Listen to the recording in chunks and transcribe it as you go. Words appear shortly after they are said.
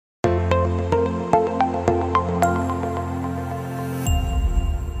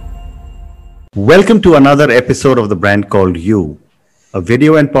Welcome to another episode of The Brand Called You, a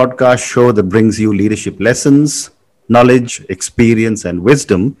video and podcast show that brings you leadership lessons, knowledge, experience, and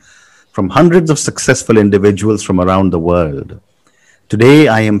wisdom from hundreds of successful individuals from around the world. Today,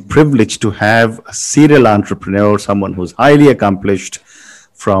 I am privileged to have a serial entrepreneur, someone who's highly accomplished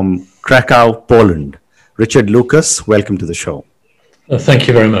from Krakow, Poland. Richard Lucas, welcome to the show. Thank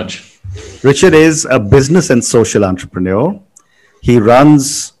you very much. Richard is a business and social entrepreneur. He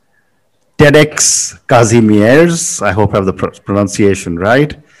runs TEDxKazimierz. I hope I have the pronunciation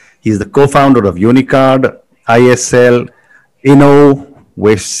right. He's the co-founder of Unicard, ISL,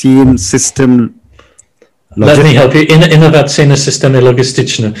 Innowacyjne System. Let me help you. Innowacyjne Systemy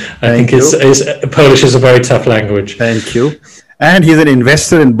Logistyczne. I think Polish is a very tough language. Thank you. And he's an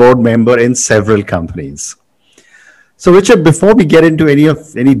investor and board member in several companies. So, Richard, before we get into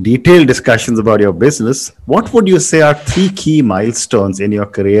any detailed discussions about your business, what would you say are three key milestones in your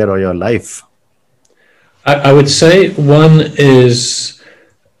career or your life? I would say one is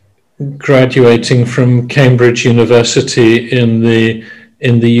graduating from Cambridge University in the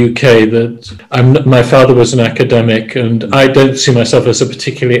UK. My father was an academic, and I don't see myself as a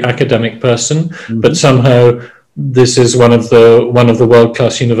particularly academic person, but somehow this is one of the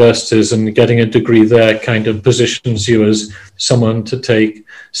world-class universities, and getting a degree there kind of positions you as someone to take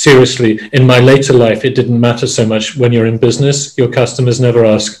seriously. In my later life, it didn't matter so much. When you're in business, your customers never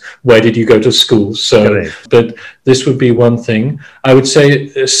ask, where did you go to school? But this would be one thing. I would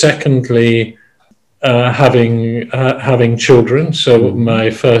say, secondly, having children. So my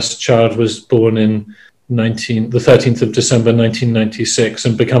first child was born in the 13th of December 1996,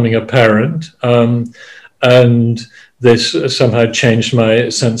 and becoming a parent. And this somehow changed my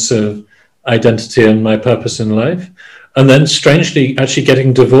sense of identity and my purpose in life. And then, strangely, actually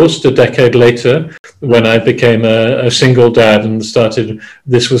getting divorced a decade later, when I became a single dad and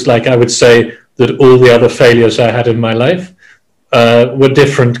this was like, I would say that all the other failures I had in my life were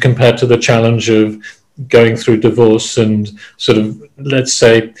different compared to the challenge of going through divorce. And sort of, let's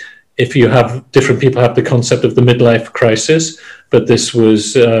say, if you have different people have the concept of the midlife crisis, but this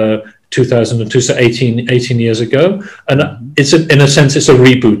was 2002, so 18 years ago. And in a sense, it's a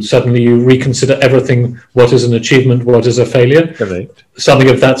reboot. Suddenly you reconsider everything. What is an achievement? What is a failure? Correct. Something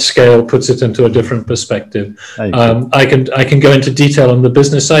of that scale puts it into a different perspective. I can go into detail on the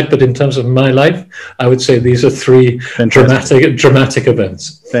business side, but in terms of my life, I would say these are three dramatic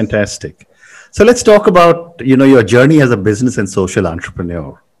events. Fantastic. So let's talk about, your journey as a business and social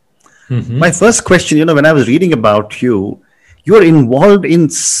entrepreneur. My first question, when I was reading about you, you're involved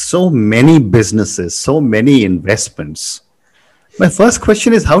in so many businesses, so many investments. My first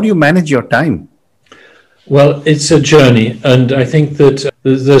question is, how do you manage your time? Well, it's a journey. And I think that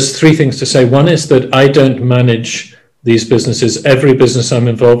there's three things to say. One is that I don't manage these businesses. Every business I'm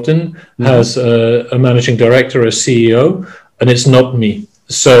involved in has a managing director, a CEO, and it's not me.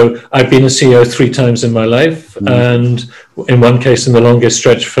 So I've been a CEO 3 times in my life, and in one case, in the longest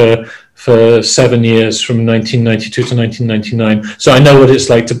stretch, for 7 years, from 1992 to 1999. So I know what it's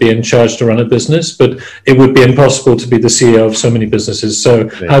like to be in charge to run a business, but it would be impossible to be the CEO of so many businesses. So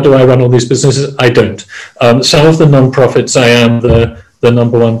how do I run all these businesses? I don't. Some of the non-profits, I am the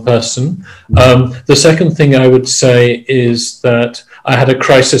number one person. The second thing I would say is that I had a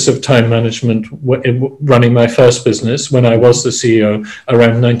crisis of time management running my first business when I was the CEO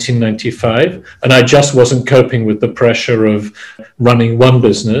around 1995, and I just wasn't coping with the pressure of running one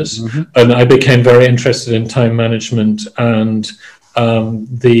business, and I became very interested in time management, and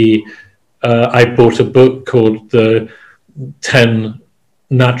I bought a book called The 10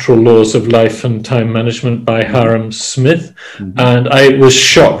 Natural Laws of Life and Time Management by Hiram Smith. And I was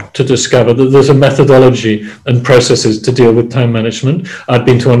shocked to discover that there's a methodology and processes to deal with time management. I'd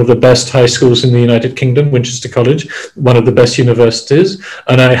been to one of the best high schools in the United Kingdom, Winchester College, one of the best universities,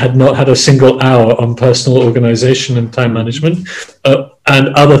 and I had not had a single hour on personal organization and time management, and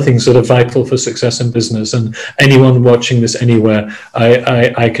other things that are vital for success in business. And anyone watching this anywhere,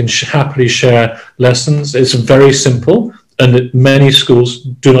 I can happily share lessons. It's very simple, and many schools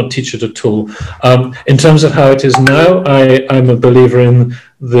do not teach it at all. In terms of how it is now, I'm a believer in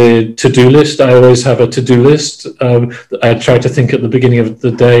the to-do list. I always have a to-do list. I try to think at the beginning of the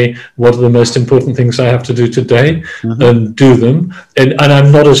day, what are the most important things I have to do today, and do them. And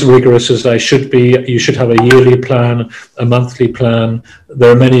I'm not as rigorous as I should be. You should have a yearly plan, a monthly plan. There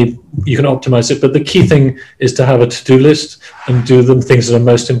are many, you can optimize it, but the key thing is to have a to-do list and do the things that are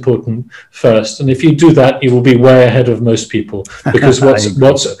most important first. And if you do that, you will be way ahead of most people, because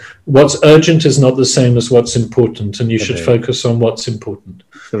what's urgent is not the same as what's important, and you should focus on what's important.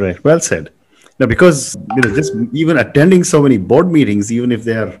 Correct. Well said. Now, because just even attending so many board meetings, even if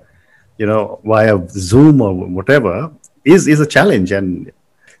they're via Zoom or whatever is a challenge. And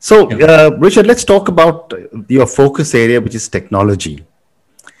so, Richard, let's talk about your focus area, which is technology.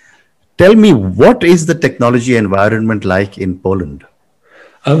 Tell me, what is the technology environment like in Poland?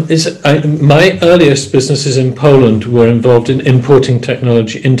 My earliest businesses in Poland were involved in importing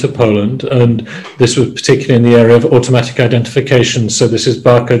technology into Poland, and this was particularly in the area of automatic identification. So this is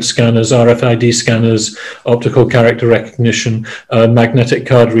barcode scanners, RFID scanners, optical character recognition, magnetic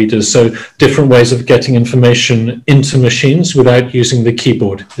card readers. So different ways of getting information into machines without using the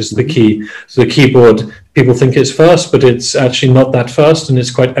keyboard is the key. So the keyboard, people think it's fast, but it's actually not that fast, and it's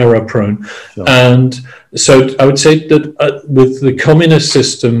quite error prone. Sure. And so I would say that with the communist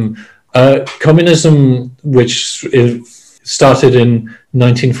system, communism, which started in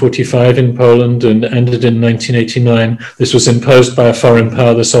 1945 in Poland and ended in 1989, this was imposed by a foreign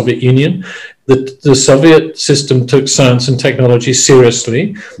power, the Soviet Union. The Soviet system took science and technology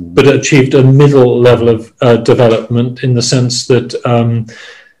seriously, but achieved a middle level of development in the sense that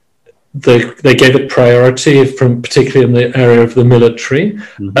they gave it priority, particularly in the area of the military.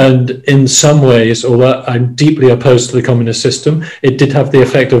 And in some ways, although I'm deeply opposed to the communist system, it did have the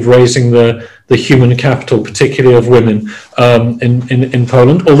effect of raising the human capital, particularly of women, in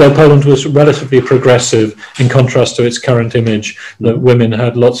Poland, although Poland was relatively progressive in contrast to its current image, that women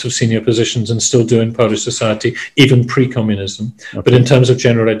had lots of senior positions and still do in Polish society, even pre-communism. But in terms of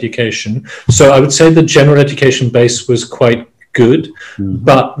general education, so I would say the general education base was quite good,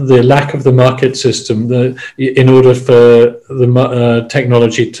 but the lack of the market system, in order for the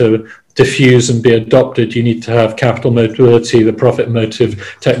technology to diffuse and be adopted, you need to have capital mobility, the profit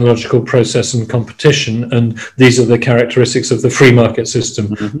motive, technological process and competition, and these are the characteristics of the free market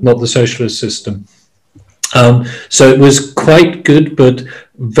system, not the socialist system. So it was quite good, but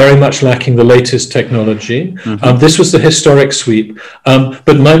very much lacking the latest technology. This was the historic sweep. But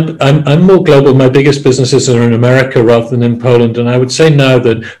I'm more global. My biggest businesses are in America rather than in Poland. And I would say now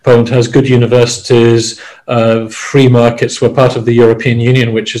that Poland has good universities, free markets. We're part of the European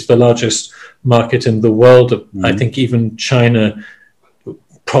Union, which is the largest market in the world. I think even China,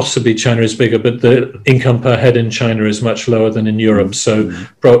 possibly China is bigger, but the income per head in China is much lower than in Europe. So,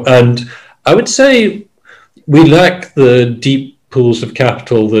 and I would say we lack the deep pools of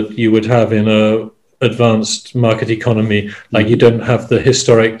capital that you would have in a advanced market economy. Like you don't have the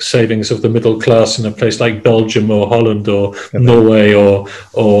historic savings of the middle class in a place like Belgium or Holland or Norway or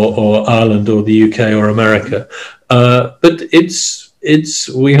Ireland or the UK or America. But it's thanks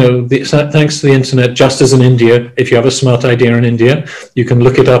to the internet, just as in India, if you have a smart idea in India, you can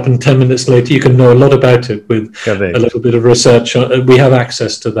look it up and 10 minutes later you can know a lot about it with a little bit of research. We have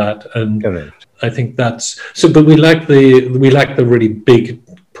access to that, and I think that's so. But we lack the really big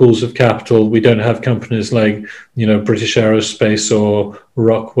pools of capital. We don't have companies like British Aerospace or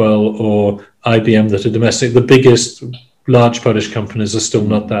Rockwell or IBM that are domestic. The biggest large Polish companies are still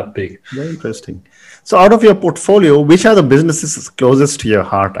not that big. Very interesting. So out of your portfolio, which are the businesses closest to your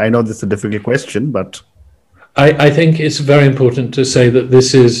heart? I know this is a difficult question, but I think it's very important to say that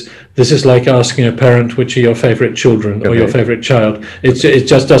this is like asking a parent which are your favorite children or your favorite child. It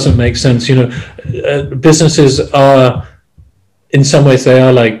just doesn't make sense. Businesses are, in some ways, they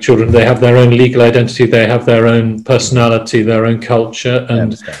are like children. They have their own legal identity, they have their own personality, their own culture,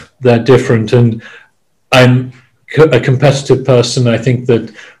 and they're different. And I'm a competitive person. I think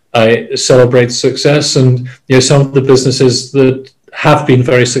that I celebrate success, and some of the businesses that have been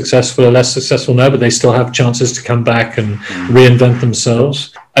very successful are less successful now, but they still have chances to come back and reinvent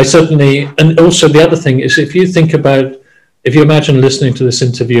themselves. And also the other thing is, if you imagine listening to this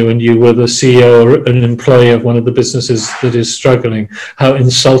interview and you were the CEO or an employee of one of the businesses that is struggling, how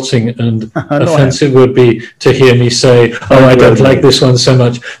insulting and offensive it would be to hear me say, I don't like this one so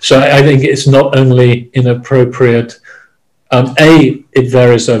much. So I think it's not only inappropriate. It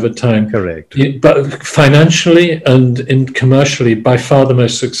varies over time. Correct. But financially and commercially, by far the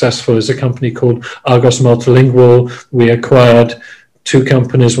most successful is a company called Argos Multilingual. We acquired 2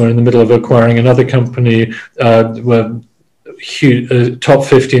 companies. We're in the middle of acquiring another company. We're top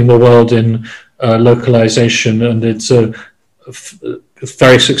 50 in the world in localization, and it's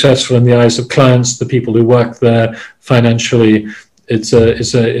very successful in the eyes of clients, the people who work there. Financially, it's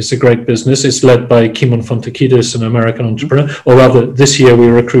a great business. It's led by Kimon Fontakidis, an American entrepreneur. Or rather, this year we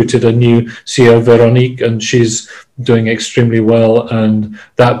recruited a new CEO, Veronique, and she's doing extremely well. And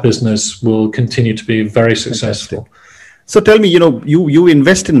that business will continue to be very successful. Fantastic. So tell me, you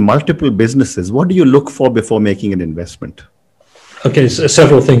invest in multiple businesses. What do you look for before making an investment? Okay, so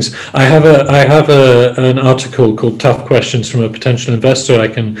several things. I have an article called "Tough Questions from a Potential Investor." I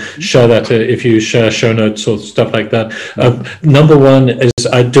can share that if you share show notes or stuff like that. Number one is,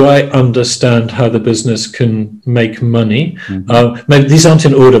 do I understand how the business can make money? Maybe these aren't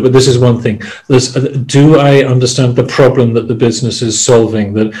in order, but this is one thing. Do I understand the problem that the business is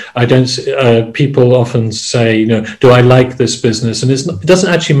solving? That I don't. People often say, you know, do I like this business? And it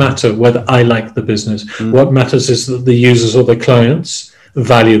doesn't actually matter whether I like the business. What matters is that the users or the clients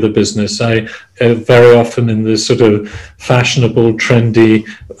value the business. I very often in this sort of fashionable, trendy,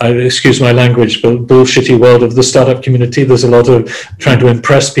 excuse my language, but bullshitty world of the startup community, there's a lot of trying to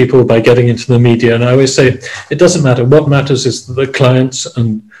impress people by getting into the media. And I always say, it doesn't matter. What matters is that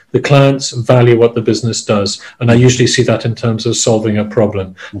the clients value what the business does. And I usually see that in terms of solving a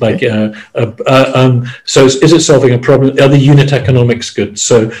problem. Okay. So is it solving a problem? Are the unit economics good?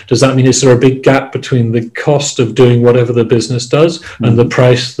 So does that mean, is there a big gap between the cost of doing whatever the business does and the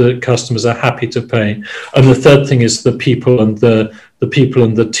price that customers are happy to pay? And the third thing is the people and the people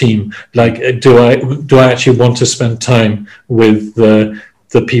and the team. Like, do I actually want to spend time with the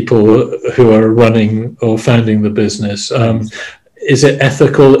people who are running or founding the business? Is it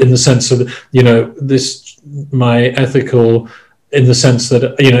ethical in the sense of, you know, my ethical in the sense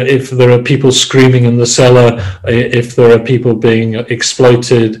that, you know, if there are people screaming in the cellar, if there are people being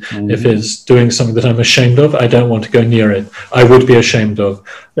exploited, if it's doing something that I'm ashamed of, I don't want to go near it. I would be ashamed of.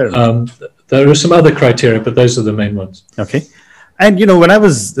 There are some other criteria, but those are the main ones. Okay. And, you know, when I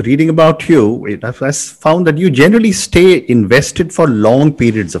was reading about you, I found that you generally stay invested for long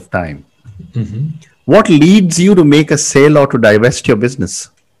periods of time. What leads you to make a sale or to divest your business?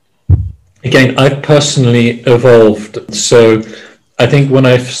 Again, I've personally evolved. So I think when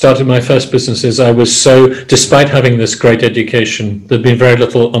I started my first businesses, I was despite having this great education, there'd been very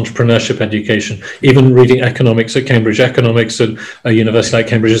little entrepreneurship education. Even reading economics at Cambridge, economics at a university like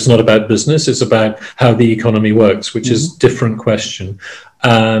Cambridge is not about business, it's about how the economy works, which is a different question.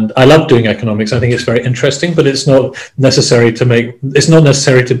 And I love doing economics. I think it's very interesting, but it's not necessary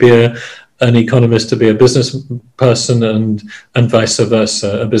to be an economist to be a business person, and vice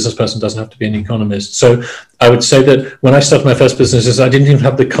versa. A business person doesn't have to be an economist. So I would say that when I started my first businesses, I didn't even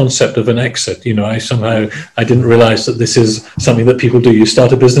have the concept of an exit. You know, I didn't realize that this is something that people do. You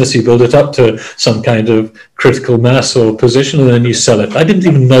start a business, you build it up to some kind of critical mass or position, and then you sell it. I didn't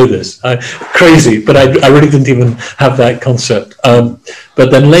even know this. Crazy, but I really didn't even have that concept.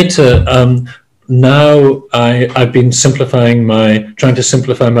 But then later, now I've been trying to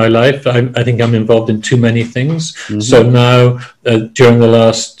simplify my life. I think I'm involved in too many things. So now, during the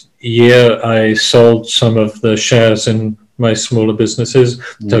last year, I sold some of the shares in my smaller businesses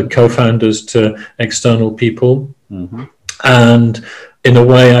to co-founders, to external people. And in a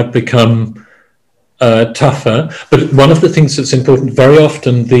way, I've become tougher. But one of the things that's important, very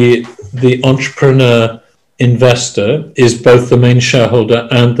often the entrepreneur investor is both the main shareholder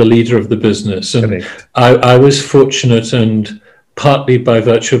and the leader of the business. And I was fortunate, and partly by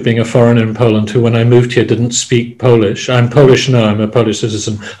virtue of being a foreigner in Poland, who when I moved here didn't speak Polish. I'm Polish now, I'm a Polish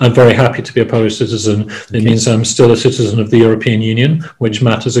citizen. I'm very happy to be a Polish citizen. It means I'm still a citizen of the European Union, which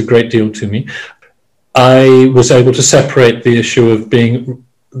matters a great deal to me. I was able to separate the issue of being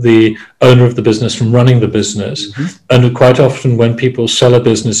the owner of the business from running the business. And quite often when people sell a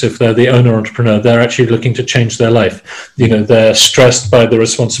business, if they're the owner entrepreneur, they're actually looking to change their life. You know, they're stressed by the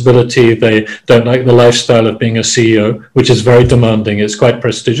responsibility. They don't like the lifestyle of being a CEO, which is very demanding. It's quite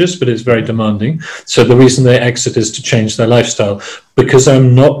prestigious, but it's very demanding. So the reason they exit is to change their lifestyle. Because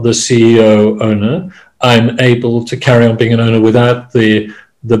I'm not the CEO owner, I'm able to carry on being an owner without the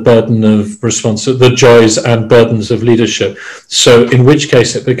burden of the joys and burdens of leadership. So in which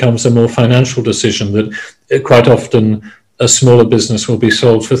case it becomes a more financial decision, that quite often a smaller business will be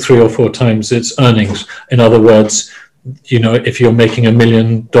sold for 3 or 4 times its earnings. In other words, you know, if you're making $1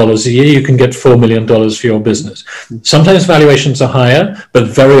 million a year, you can get $4 million for your business. Sometimes valuations are higher, but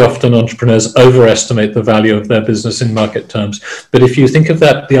very often entrepreneurs overestimate the value of their business in market terms. But if you think of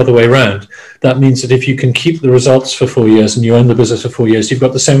that the other way around, that means that if you can keep the results for 4 years and you own the business for 4 years, you've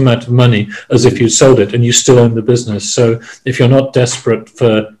got the same amount of money as if you sold it and you still own the business. So if you're not desperate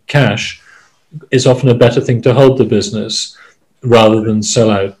for cash, it's often a better thing to hold the business rather than sell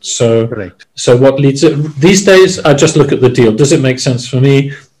out. So, So what leads it? These days, I just look at the deal. Does it make sense for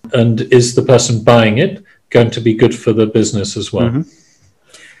me? And is the person buying it going to be good for the business as well?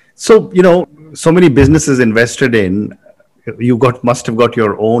 So, you know, so many businesses invested in, must have got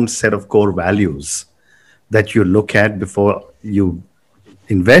your own set of core values that you look at before you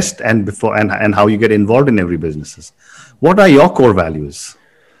invest and how you get involved in every businesses. What are your core values?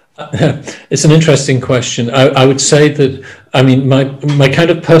 It's an interesting question. I would say that, I mean, my kind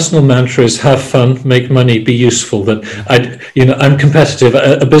of personal mantra is have fun, make money, be useful. That I'm competitive.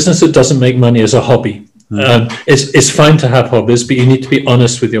 A business that doesn't make money is a hobby. It's fine to have hobbies, but you need to be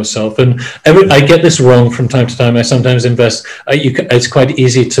honest with yourself. And I get this wrong from time to time. I sometimes invest. It's quite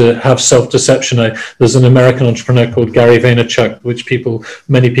easy to have self-deception. There's an American entrepreneur called Gary Vaynerchuk, which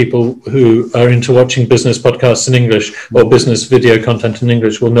many people who are into watching business podcasts in English or business video content in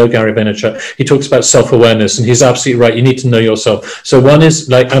English will know Gary Vaynerchuk. He talks about self-awareness, and he's absolutely right. You need to know yourself. So one is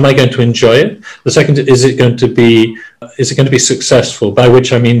like, am I going to enjoy it? The second is it going to be successful? By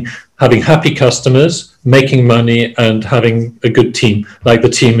which I mean having happy customers, making money, and having a good team. Like the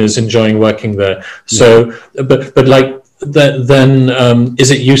team is enjoying working there. So, but like then is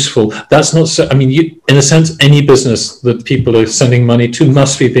it useful? That's not so. I mean, in a sense, any business that people are sending money to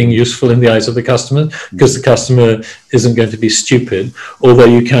must be being useful in the eyes of the customer, because the customer isn't going to be stupid. Although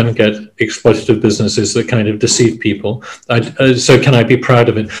you can get exploitative businesses that kind of deceive people. So can I be proud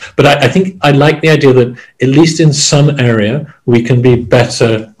of it? But I think I like the idea that at least in some area we can be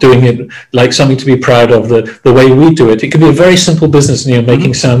better doing it, like something to be proud of, the way we do it. It can be a very simple business,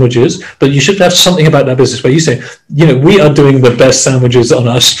 making sandwiches, but you should have something about that business where you say, we are doing the best sandwiches on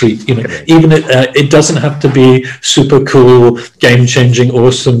our street. Even it doesn't have to be super cool, game-changing,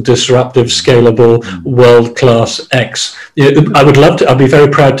 awesome, disruptive, scalable, world-class X. I would love to. I'd be very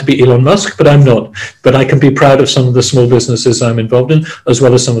proud to be Elon Musk, but I'm not. But I can be proud of some of the small businesses I'm involved in, as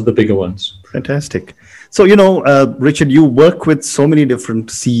well as some of the bigger ones. Fantastic. So, Richard, you work with so many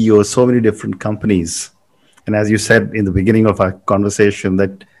different CEOs, so many different companies. And as you said in the beginning of our conversation,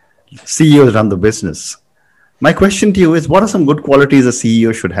 that CEOs run the business. My question to you is, what are some good qualities a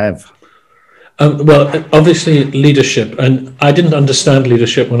CEO should have? Well, obviously leadership. And I didn't understand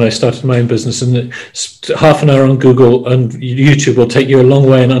leadership when I started my own business. And half an hour on Google and YouTube will take you a long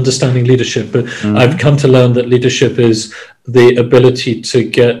way in understanding leadership. But I've come to learn that leadership is the ability to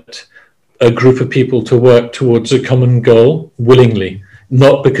get a group of people to work towards a common goal willingly,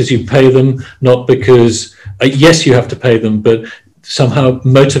 not because you pay them, not because, yes, you have to pay them, but somehow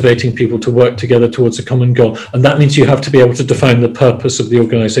motivating people to work together towards a common goal. And that means you have to be able to define the purpose of the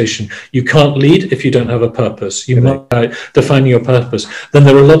organization. You can't lead if you don't have a purpose. You must define your purpose. Then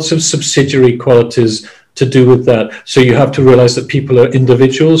there are lots of subsidiary qualities to do with that. So you have to realize that people are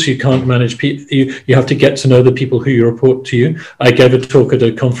individuals. You can't manage people. You have to get to know the people who you report to you. I gave a talk at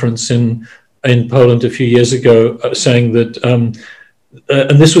a conference in Poland a few years ago saying that,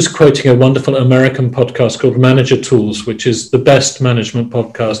 and this was quoting a wonderful American podcast called Manager Tools, which is the best management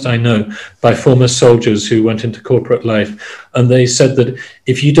podcast I know, by former soldiers who went into corporate life. And they said that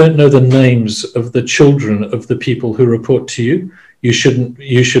if you don't know the names of the children of the people who report to you, you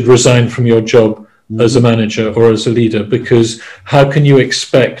should resign from your job as a manager or as a leader, because how can you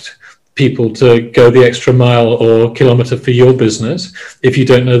expect people to go the extra mile or kilometer for your business if you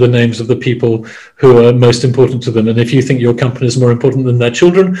don't know the names of the people who are most important to them? And if you think your company is more important than their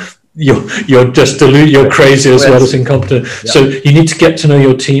children, you're just you're crazy as well as incompetent. Yeah. So you need to get to know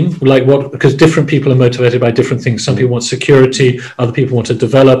your team, because different people are motivated by different things. Some people want security, other people want to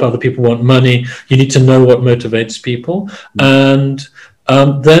develop, other people want money. You need to know what motivates people. And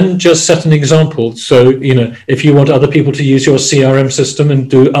then just set an example. So, if you want other people to use your CRM system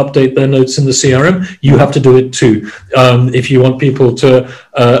and update their notes in the CRM, you have to do it too. If you want people to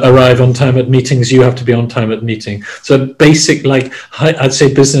arrive on time at meetings, you have to be on time at meeting. So basic, I'd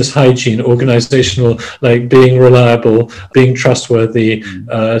say business hygiene, organizational, like being reliable, being trustworthy,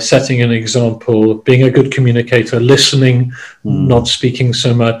 setting an example, being a good communicator, listening, not speaking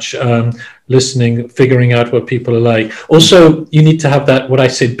so much, listening, figuring out what people are like. Also, you need to have that, what I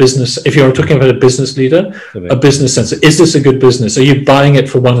say, business. If you're talking about a business leader, a business sense. Is this a good business? Are you buying it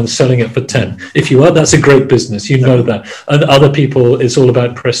for 1 and selling it for 10? If you are, that's a great business. You know that. And other people, it's all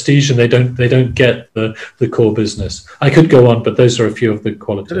about prestige, and they don't get the core business. I could go on, but those are a few of the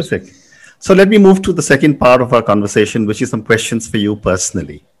qualities. Terrific. So let me move to the second part of our conversation, which is some questions for you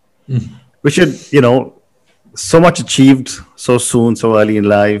personally. Richard, so much achieved so soon, so early in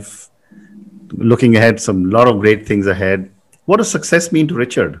life. Looking ahead, lot of great things ahead. What does success mean to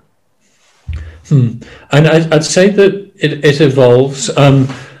Richard? And I'd say that it evolves.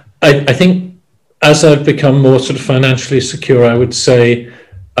 I think as I've become more sort of financially secure, I would say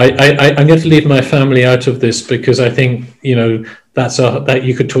I'm going to leave my family out of this, because I think that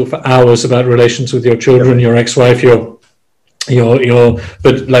you could talk for hours about relations with your children, your ex-wife,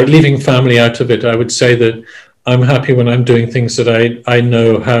 but like leaving family out of it. I would say that I'm happy when I'm doing things that I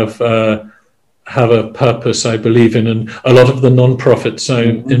know have a purpose I believe in, and a lot of the non-profits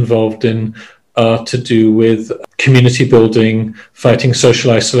I'm involved in are to do with community building, fighting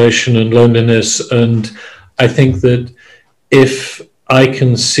social isolation and loneliness. And I think that if I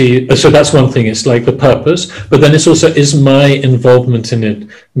can see, so that's one thing, it's like the purpose, but then it's also, is my involvement in it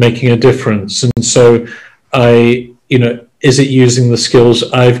making a difference? And so is it using the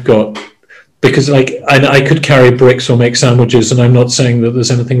skills I've got? Because I could carry bricks or make sandwiches, and I'm not saying that there's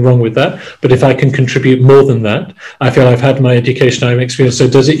anything wrong with that, but if I can contribute more than that, I feel I've had my education, I've experienced. So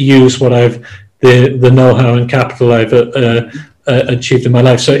does it use what the know-how and capital I've achieved in my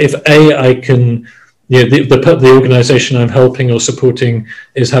life? So if I can, the organization I'm helping or supporting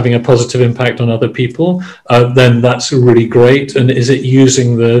is having a positive impact on other people, then that's really great. And is it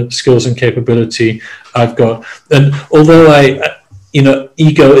using the skills and capability I've got? And although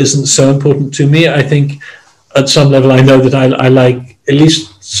ego isn't so important to me, I think at some level I know that I like at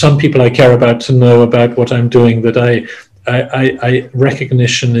least some people I care about to know about what I'm doing, that I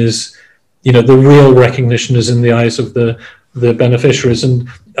recognition is, the real recognition is in the eyes of the beneficiaries. And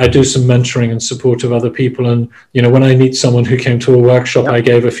I do some mentoring and support of other people. And, when I meet someone who came to a workshop I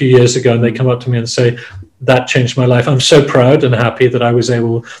gave a few years ago and they come up to me and say, that changed my life, I'm so proud and happy that I was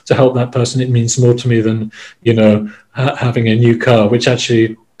able to help that person. It means more to me than, having a new car, which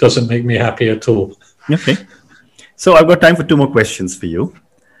actually doesn't make me happy at all. Okay. So I've got time for two more questions for you.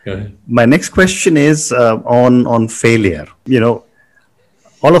 Go ahead. My next question is on failure.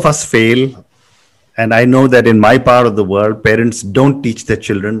 All of us fail. And I know that in my part of the world, parents don't teach their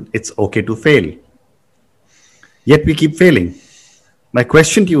children it's okay to fail. Yet we keep failing. My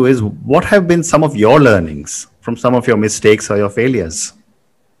question to you is, what have been some of your learnings from some of your mistakes or your failures?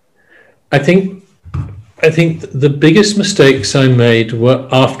 I think the biggest mistakes I made were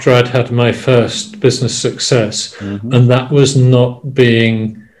after I'd had my first business success. Mm-hmm. And that was not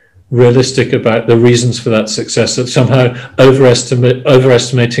being realistic about the reasons for that success, that somehow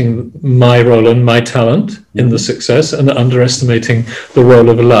overestimating my role and my talent in the success and underestimating the role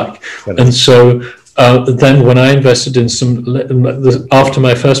of luck. And so then when I invested in after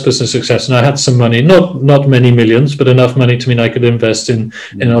my first business success, and I had some money, not many millions, but enough money to mean I could invest in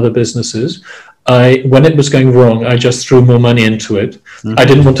other businesses. When it was going wrong, I just threw more money into it. Mm-hmm. I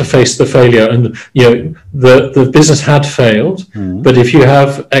didn't want to face the failure, and the business had failed. Mm-hmm. But if you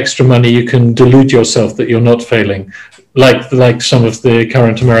have extra money, you can delude yourself that you're not failing, like some of the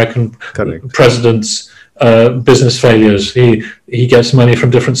current American presidents. Business failures. He gets money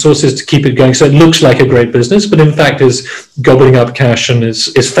from different sources to keep it going, so it looks like a great business, but in fact is gobbling up cash and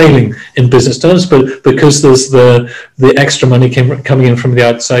is failing in business terms. But because there's the extra money coming in from the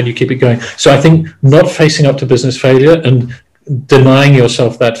outside, you keep it going. So I think not facing up to business failure and denying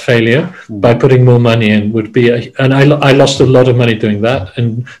yourself that failure by putting more money in would be and I lost a lot of money doing that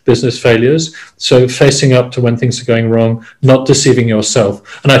in business failures. So facing up to when things are going wrong, not deceiving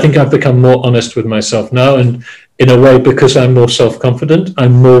yourself. And I think I've become more honest with myself now, and in a way, because I'm more self-confident,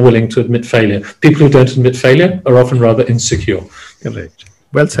 I'm more willing to admit failure. People who don't admit failure are often rather insecure. Correct.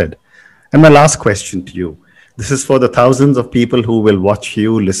 Well said. And my last question to you, this is for the thousands of people who will watch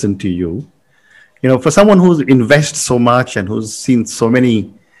you, listen to you. For someone who invests so much and who's seen so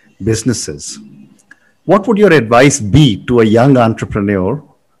many businesses, what would your advice be to a young entrepreneur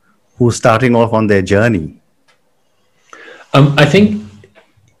who's starting off on their journey? I think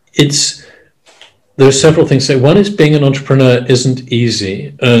there are several things. So one is, being an entrepreneur isn't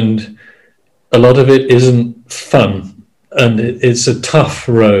easy, and a lot of it isn't fun, and it's a tough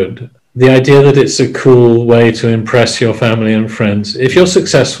road. The idea that it's a cool way to impress your family and friends. If you're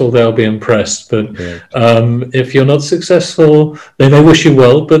successful, they'll be impressed. But if you're not successful, they may wish you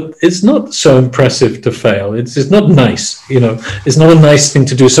well, but it's not so impressive to fail. It's not nice, it's not a nice thing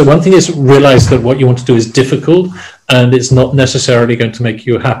to do. So one thing is, realize that what you want to do is difficult and it's not necessarily going to make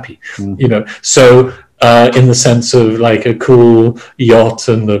you happy, So in the sense of like a cool yacht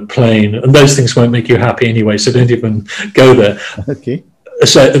and the plane, and those things won't make you happy anyway, so don't even go there. Okay.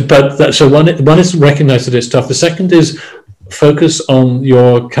 So one is recognize that it's tough. The second is focus on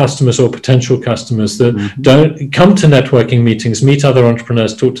your customers or potential customers. That don't come to networking meetings, meet other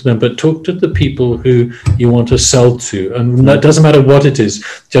entrepreneurs, talk to them, but talk to the people who you want to sell to. And it doesn't matter what it is,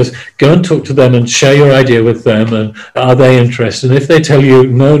 just go and talk to them and share your idea with them. And are they interested? And if they tell you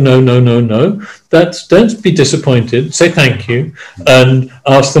no, don't be disappointed. Say thank you and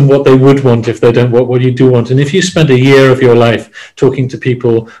ask them what they would want if they don't want what you do want. And if you spend a year of your life talking to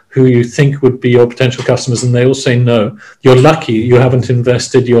people who you think would be your potential customers and they all say no, you're lucky you haven't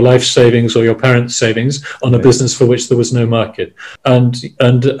invested your life savings or your parents' savings on a business for which there was no market. And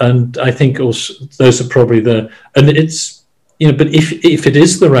I think also those are probably and it's, but if it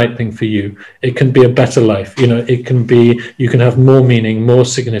is the right thing for you, it can be a better life. It can be, you can have more meaning, more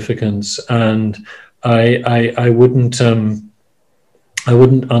significance. And I wouldn't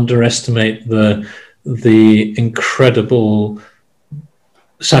underestimate the incredible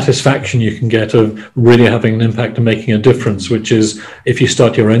satisfaction you can get of really having an impact and making a difference, which is, if you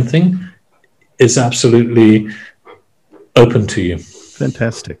start your own thing, is absolutely open to you.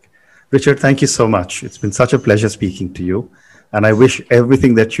 Fantastic. Richard, thank you so much. It's been such a pleasure speaking to you. And I wish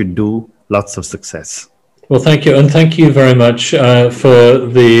everything that you do lots of success. Well, thank you. And thank you very much for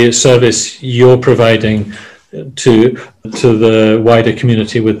the service you're providing to the wider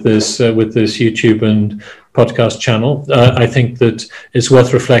community with this YouTube and podcast channel. I think that it's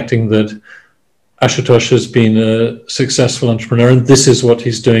worth reflecting that Ashutosh has been a successful entrepreneur, and this is what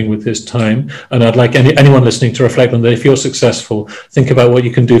he's doing with his time. And I'd like anyone listening to reflect on that. If you're successful, think about what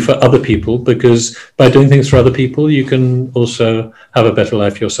you can do for other people, because by doing things for other people, you can also have a better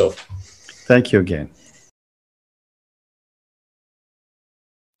life yourself. Thank you again.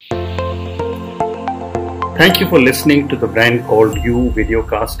 Thank you for listening to the Brand Called You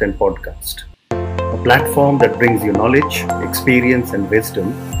videocast and podcast, a platform that brings you knowledge, experience, and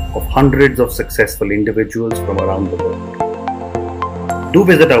wisdom of hundreds of successful individuals from around the world. Do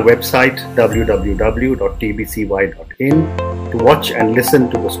visit our website www.tbcy.in to watch and listen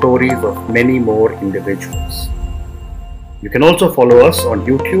to the stories of many more individuals. You can also follow us on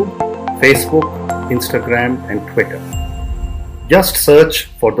YouTube, Facebook, Instagram, and Twitter. Just search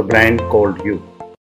for the Brand Called You.